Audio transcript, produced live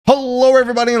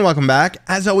everybody and welcome back.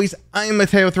 As always, I'm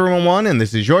Mateo311 and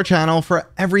this is your channel for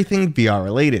everything VR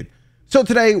related. So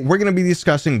today we're going to be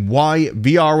discussing why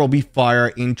VR will be fire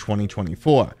in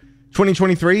 2024.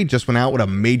 2023 just went out with a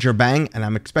major bang and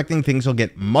I'm expecting things will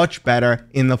get much better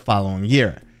in the following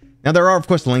year. Now there are of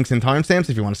course links and timestamps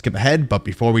if you want to skip ahead, but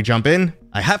before we jump in,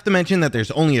 I have to mention that there's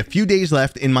only a few days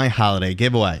left in my holiday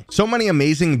giveaway. So many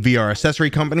amazing VR accessory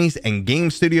companies and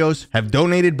game studios have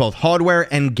donated both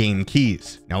hardware and game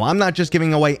keys. Now I'm not just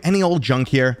giving away any old junk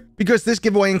here, because this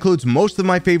giveaway includes most of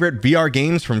my favorite VR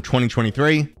games from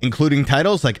 2023, including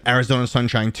titles like Arizona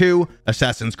Sunshine 2,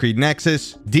 Assassin's Creed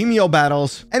Nexus, Demeo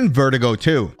Battles, and Vertigo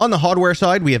 2. On the hardware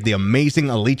side, we have the amazing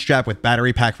Elite Strap with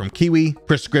battery pack from Kiwi,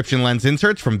 prescription lens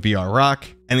inserts from VR Rock,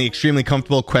 and the extremely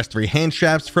comfortable Quest 3 hand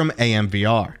straps from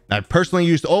AMVR. I've personally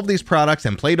used all of these products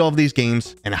and played all of these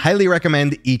games, and highly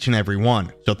recommend each and every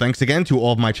one. So thanks again to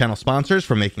all of my channel sponsors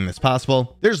for making this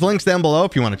possible. There's links down below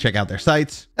if you want to check out their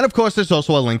sites, and of course there's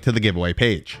also a link to the giveaway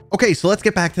page. Okay, so let's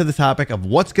get back to the topic of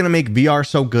what's going to make VR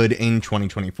so good in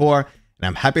 2024, and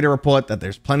I'm happy to report that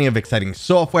there's plenty of exciting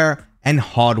software and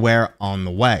hardware on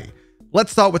the way.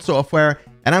 Let's start with software,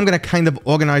 and I'm going to kind of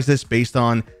organize this based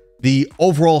on the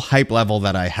overall hype level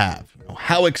that I have,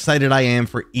 how excited I am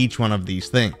for each one of these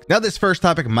things. Now this first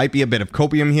topic might be a bit of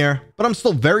copium here, but I'm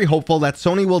still very hopeful that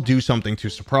Sony will do something to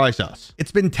surprise us.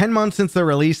 It's been 10 months since the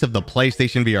release of the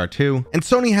PlayStation VR 2, and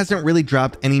Sony hasn't really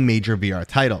dropped any major VR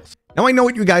titles. Now I know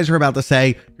what you guys are about to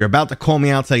say. You're about to call me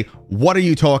out, say, what are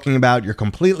you talking about? You're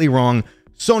completely wrong.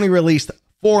 Sony released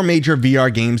 4 major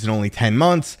VR games in only 10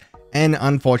 months, and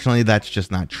unfortunately that's just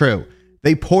not true.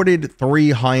 They ported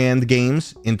 3 high-end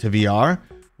games into VR,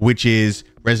 which is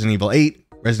Resident Evil 8,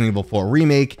 Resident Evil 4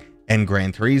 Remake, and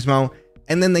Gran Turismo.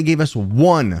 And then they gave us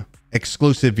 1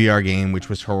 exclusive VR game, which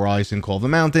was Horizon Call of the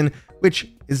Mountain,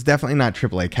 which is definitely not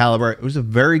AAA caliber. It was a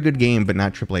very good game, but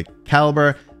not AAA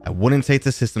caliber. I wouldn't say it's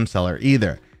a system seller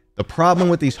either. The problem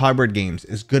with these hybrid games,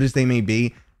 as good as they may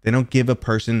be, they don't give a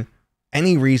person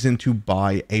any reason to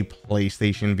buy a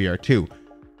PlayStation VR 2.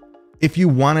 If you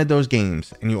wanted those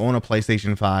games and you own a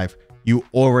PlayStation 5, you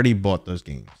already bought those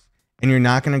games. And you're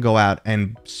not going to go out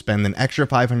and spend an extra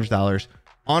 $500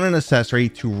 on an accessory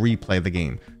to replay the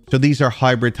game. So these are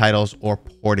hybrid titles or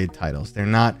ported titles. They're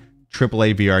not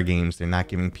AAA VR games. They're not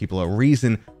giving people a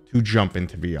reason to jump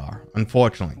into VR.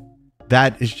 Unfortunately,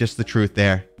 that is just the truth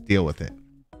there. Deal with it.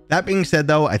 That being said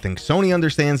though, I think Sony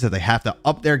understands that they have to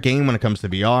up their game when it comes to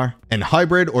VR, and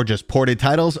hybrid or just ported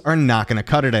titles are not going to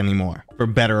cut it anymore. For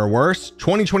better or worse,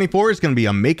 2024 is going to be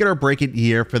a make it or break it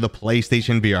year for the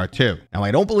PlayStation VR 2. Now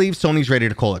I don't believe Sony's ready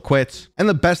to call it quits, and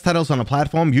the best titles on a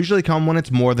platform usually come when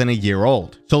it's more than a year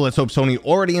old. So let's hope Sony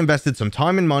already invested some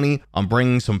time and money on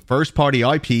bringing some first party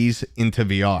IPs into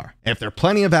VR. After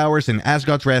plenty of hours in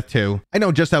Asgard's Wrath 2, I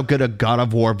know just how good a God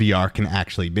of War VR can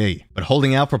actually be. But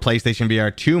holding out for PlayStation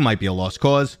VR 2 might be a lost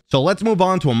cause, so let's move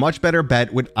on to a much better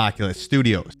bet with Oculus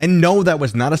Studios. And no, that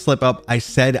was not a slip up. I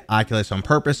said Oculus on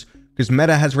purpose because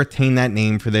Meta has retained that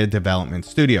name for their development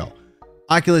studio.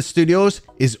 Oculus Studios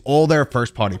is all their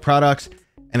first party products,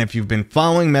 and if you've been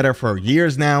following Meta for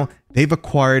years now, they've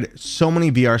acquired so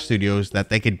many VR studios that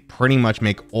they could pretty much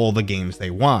make all the games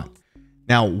they want.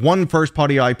 Now, one first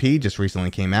party IP just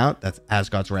recently came out, that's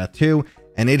Asgard's Wrath 2,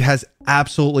 and it has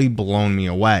absolutely blown me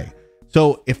away.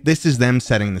 So if this is them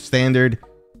setting the standard,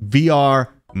 VR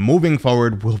moving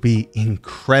forward will be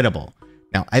incredible.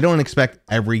 Now, I don't expect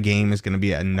every game is going to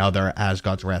be another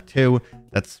Asgard's Wrath 2.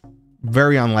 That's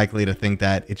very unlikely to think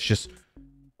that. It's just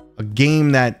a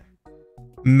game that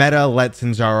Meta let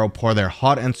Sanzaro pour their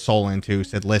heart and soul into,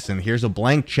 said, listen, here's a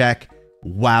blank check,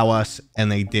 wow us,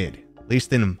 and they did, at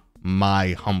least in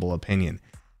my humble opinion.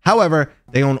 However,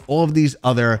 they own all of these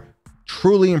other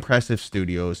truly impressive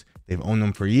studios. They've owned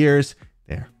them for years.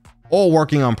 They're all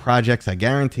working on projects, I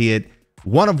guarantee it.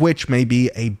 One of which may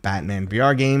be a Batman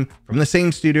VR game from the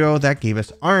same studio that gave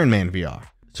us Iron Man VR.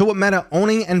 So with Meta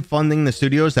owning and funding the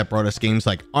studios that brought us games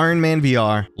like Iron Man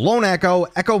VR, Lone Echo,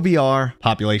 Echo VR,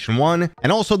 Population 1,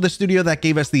 and also the studio that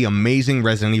gave us the amazing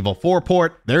Resident Evil 4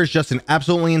 port, there's just an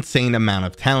absolutely insane amount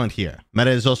of talent here. Meta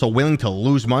is also willing to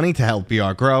lose money to help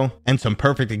VR grow, and some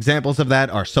perfect examples of that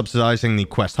are subsidizing the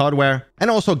Quest hardware,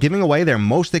 and also giving away their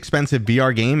most expensive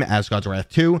VR game, Asgard's Wrath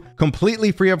 2,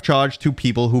 completely free of charge to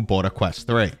people who bought a Quest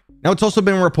 3. Now it's also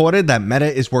been reported that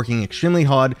Meta is working extremely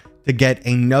hard to get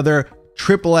another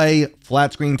AAA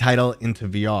flat screen title into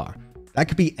VR. That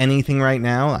could be anything right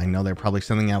now. I know they're probably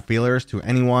sending out feelers to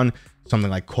anyone,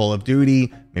 something like Call of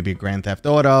Duty, maybe Grand Theft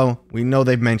Auto. We know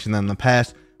they've mentioned that in the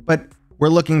past, but we're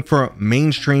looking for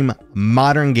mainstream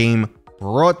modern game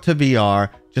brought to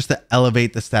VR just to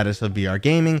elevate the status of VR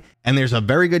gaming, and there's a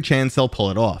very good chance they'll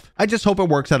pull it off. I just hope it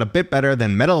works out a bit better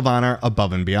than Medal of Honor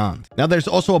Above and Beyond. Now there's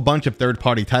also a bunch of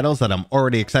third-party titles that I'm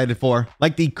already excited for,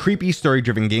 like the creepy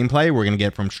story-driven gameplay we're gonna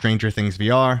get from Stranger Things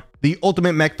VR, the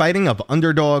ultimate mech fighting of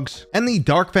Underdogs, and the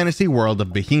dark fantasy world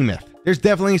of Behemoth. There's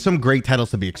definitely some great titles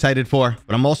to be excited for,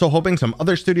 but I'm also hoping some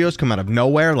other studios come out of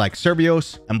nowhere like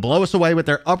Cerberus and blow us away with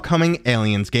their upcoming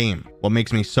Aliens game. What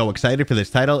makes me so excited for this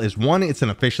title is one, it's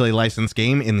an officially licensed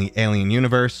game in the Alien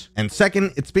universe, and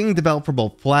second, it's being developed for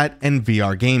both flat and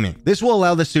VR gaming. This will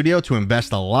allow the studio to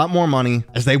invest a lot more money,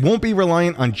 as they won't be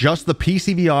reliant on just the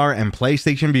PCVR and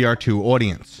PlayStation VR 2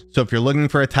 audience. So if you're looking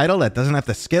for a title that doesn't have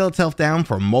to scale itself down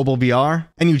for mobile VR,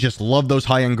 and you just love those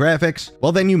high-end graphics,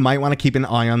 well then you might want to keep an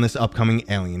eye on this upcoming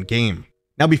Alien game.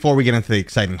 Now before we get into the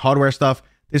exciting hardware stuff,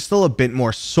 there's still a bit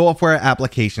more software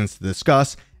applications to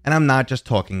discuss, and I'm not just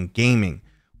talking gaming.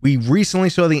 We recently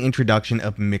saw the introduction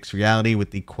of mixed reality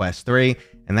with the Quest 3,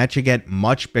 and that should get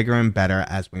much bigger and better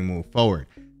as we move forward.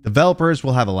 Developers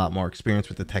will have a lot more experience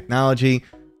with the technology.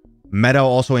 Meta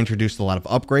also introduced a lot of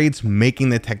upgrades, making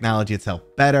the technology itself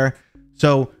better.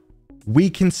 So we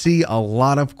can see a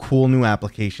lot of cool new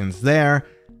applications there.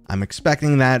 I'm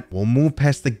expecting that we'll move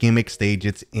past the gimmick stage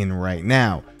it's in right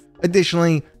now.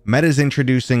 Additionally, Meta is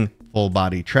introducing full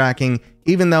body tracking.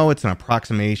 Even though it's an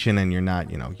approximation and you're not,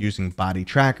 using body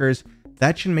trackers,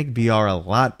 that should make VR a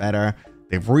lot better.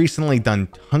 They've recently done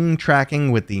tongue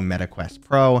tracking with the Meta Quest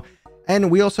Pro, and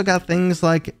we also got things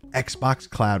like Xbox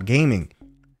Cloud Gaming.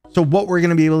 So what we're going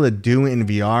to be able to do in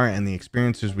VR and the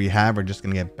experiences we have are just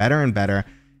going to get better and better.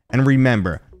 And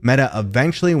remember, Meta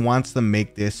eventually wants to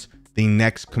make this the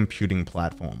next computing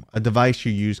platform, a device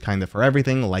you use kind of for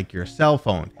everything, like your cell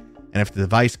phone. And if the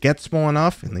device gets small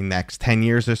enough in the next 10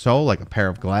 years or so, like a pair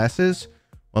of glasses,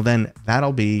 well then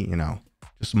that'll be,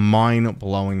 just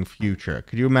mind-blowing future.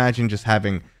 Could you imagine just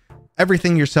having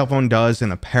everything your cell phone does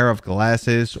in a pair of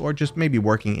glasses, or just maybe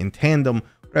working in tandem,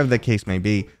 whatever the case may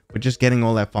be, but just getting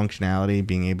all that functionality,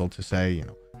 being able to say,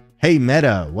 hey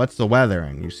Meta, what's the weather?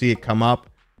 And you see it come up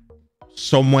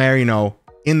somewhere,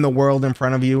 in the world in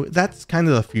front of you. That's kind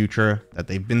of the future that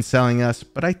they've been selling us,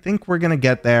 but I think we're going to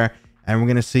get there. And we're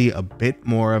going to see a bit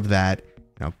more of that,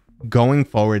 going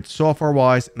forward,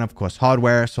 software-wise, and of course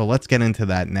hardware. So let's get into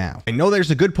that now. I know there's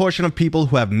a good portion of people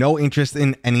who have no interest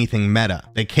in anything Meta.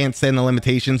 They can't stand the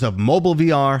limitations of mobile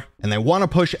VR, and they want to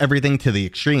push everything to the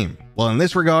extreme. Well, in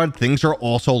this regard, things are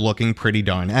also looking pretty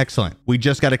darn excellent. We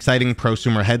just got exciting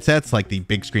prosumer headsets like the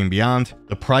Big Screen Beyond.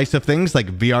 The price of things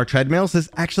like VR treadmills is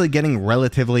actually getting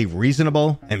relatively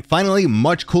reasonable. And finally,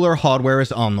 much cooler hardware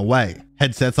is on the way.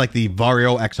 Headsets like the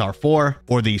Vario XR4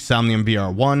 or the Somnium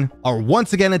VR1 are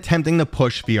once again attempting to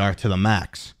push VR to the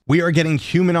max. We are getting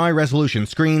human eye resolution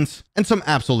screens and some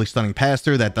absolutely stunning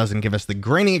pass-through that doesn't give us the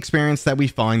grainy experience that we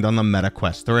find on the Meta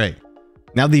Quest 3.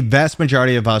 Now, the vast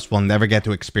majority of us will never get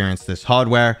to experience this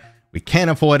hardware. We can't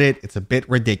afford it. It's a bit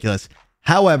ridiculous.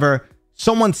 However,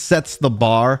 someone sets the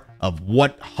bar of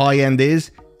what high-end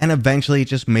is, and eventually it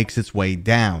just makes its way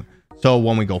down. So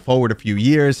when we go forward a few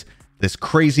years, this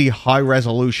crazy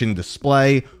high-resolution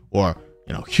display, or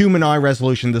human eye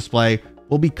resolution display,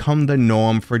 will become the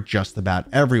norm for just about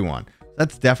everyone.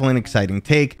 That's definitely an exciting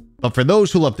take. But for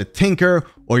those who love to tinker,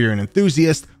 or you're an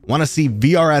enthusiast, want to see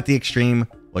VR at the extreme,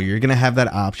 well, you're going to have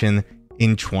that option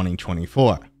in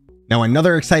 2024. Now,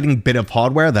 another exciting bit of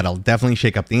hardware that'll definitely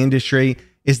shake up the industry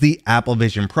is the Apple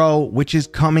Vision Pro, which is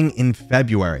coming in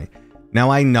February. Now,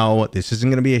 I know this isn't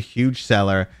going to be a huge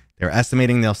seller. They're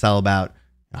estimating they'll sell about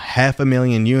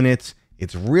 500,000 units.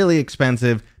 It's really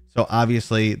expensive. So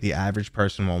obviously the average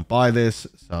person won't buy this.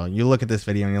 So you look at this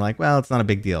video and you're like, well, it's not a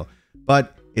big deal,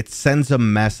 but it sends a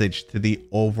message to the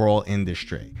overall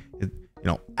industry.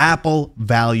 Apple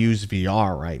values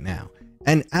VR right now,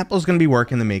 and Apple's going to be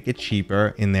working to make it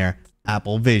cheaper in their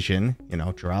Apple Vision.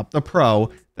 Drop the Pro.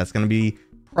 That's going to be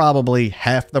probably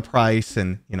half the price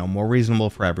and, more reasonable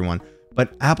for everyone.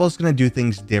 But Apple's going to do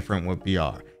things different with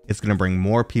VR. It's going to bring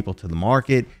more people to the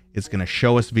market. It's going to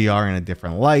show us VR in a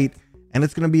different light, and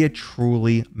it's going to be a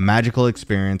truly magical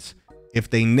experience if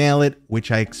they nail it, which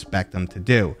I expect them to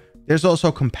do. There's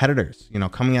also competitors,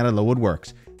 coming out of the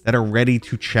woodworks that are ready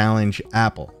to challenge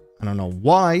Apple. I don't know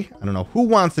why. I don't know who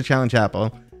wants to challenge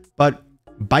Apple, but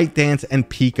ByteDance and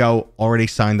Pico already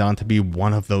signed on to be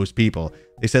one of those people.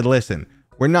 They said, listen,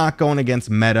 we're not going against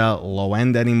Meta low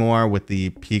end anymore with the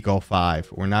Pico 5.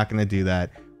 We're not going to do that.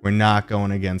 We're not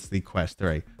going against the Quest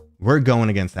 3. We're going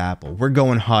against Apple. We're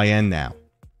going high end now.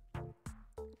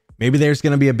 Maybe there's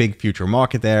going to be a big future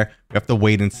market there. We have to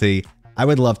wait and see. I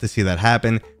would love to see that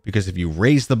happen, because if you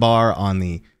raise the bar on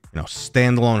the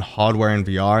standalone hardware in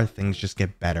VR, things just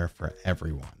get better for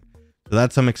everyone. So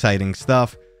that's some exciting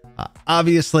stuff.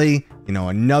 Obviously,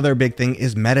 another big thing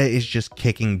is Meta is just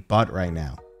kicking butt right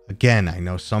now. Again, I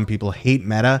know some people hate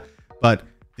Meta, but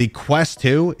the Quest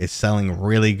 2 is selling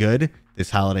really good this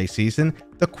holiday season.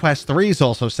 The Quest 3 is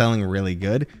also selling really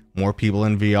good. More people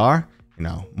in VR,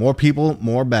 more people,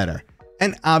 more better.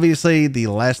 And obviously, the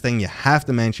last thing you have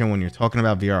to mention when you're talking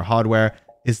about VR hardware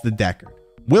is the Deckard.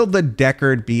 Will the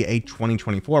Deckard be a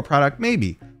 2024 product?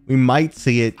 Maybe. We might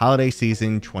see it holiday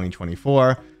season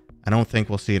 2024. I don't think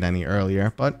we'll see it any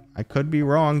earlier, but I could be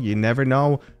wrong. You never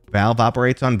know. Valve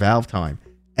operates on Valve time.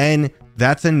 And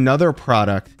that's another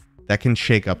product that can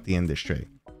shake up the industry.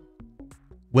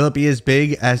 Will it be as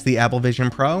big as the Apple Vision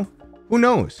Pro? Who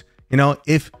knows?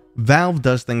 If Valve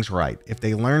does things right, if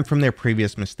they learn from their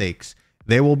previous mistakes,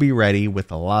 they will be ready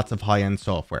with lots of high-end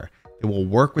software. They will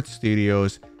work with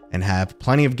studios and have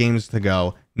plenty of games to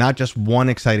go, not just one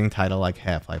exciting title like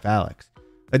Half-Life Alyx.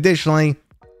 Additionally,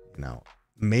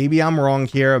 maybe I'm wrong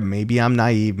here, maybe I'm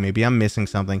naive, maybe I'm missing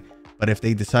something, but if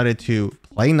they decided to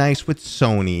play nice with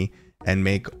Sony and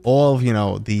make all of,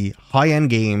 the high-end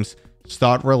games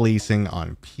start releasing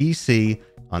on PC,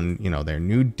 on, their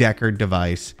new Deckard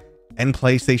device and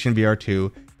PlayStation VR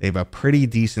 2, they have a pretty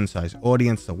decent sized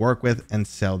audience to work with and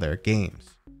sell their games.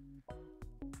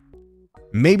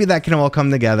 Maybe that can all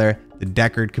come together. The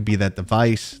Deckard could be that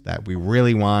device that we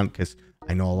really want, because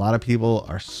I know a lot of people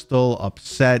are still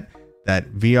upset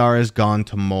that VR has gone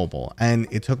to mobile, and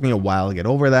it took me a while to get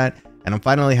over that, and I'm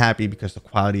finally happy because the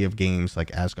quality of games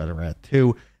like Asgard and Wrath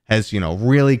 2 has,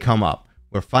 really come up.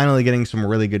 We're finally getting some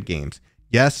really good games.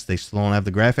 Yes, they still don't have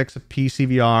the graphics of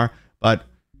PCVR, but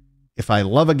if I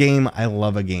love a game, I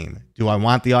love a game. Do I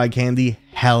want the eye candy?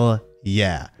 Hell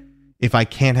yeah. If I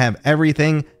can't have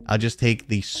everything, I'll just take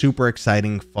the super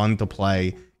exciting, fun to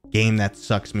play game that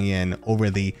sucks me in over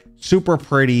the super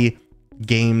pretty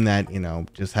game that,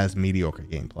 just has mediocre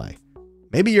gameplay.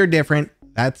 Maybe you're different.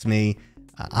 That's me.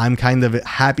 I'm kind of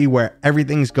happy where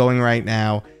everything's going right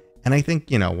now. And I think,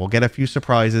 we'll get a few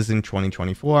surprises in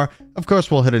 2024. Of course,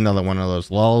 we'll hit another one of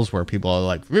those lulls where people are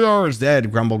like, VR is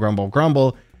dead, grumble, grumble,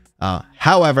 grumble.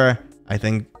 However, I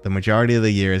think the majority of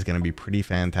the year is going to be pretty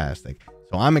fantastic.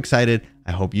 So I'm excited.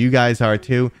 I hope you guys are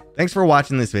too. Thanks for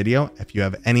watching this video. If you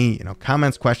have any,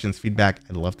 comments, questions, feedback,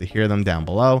 I'd love to hear them down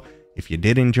below. If you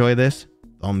did enjoy this,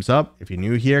 thumbs up. If you're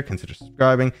new here, consider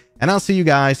subscribing, and I'll see you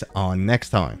guys on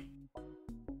next time.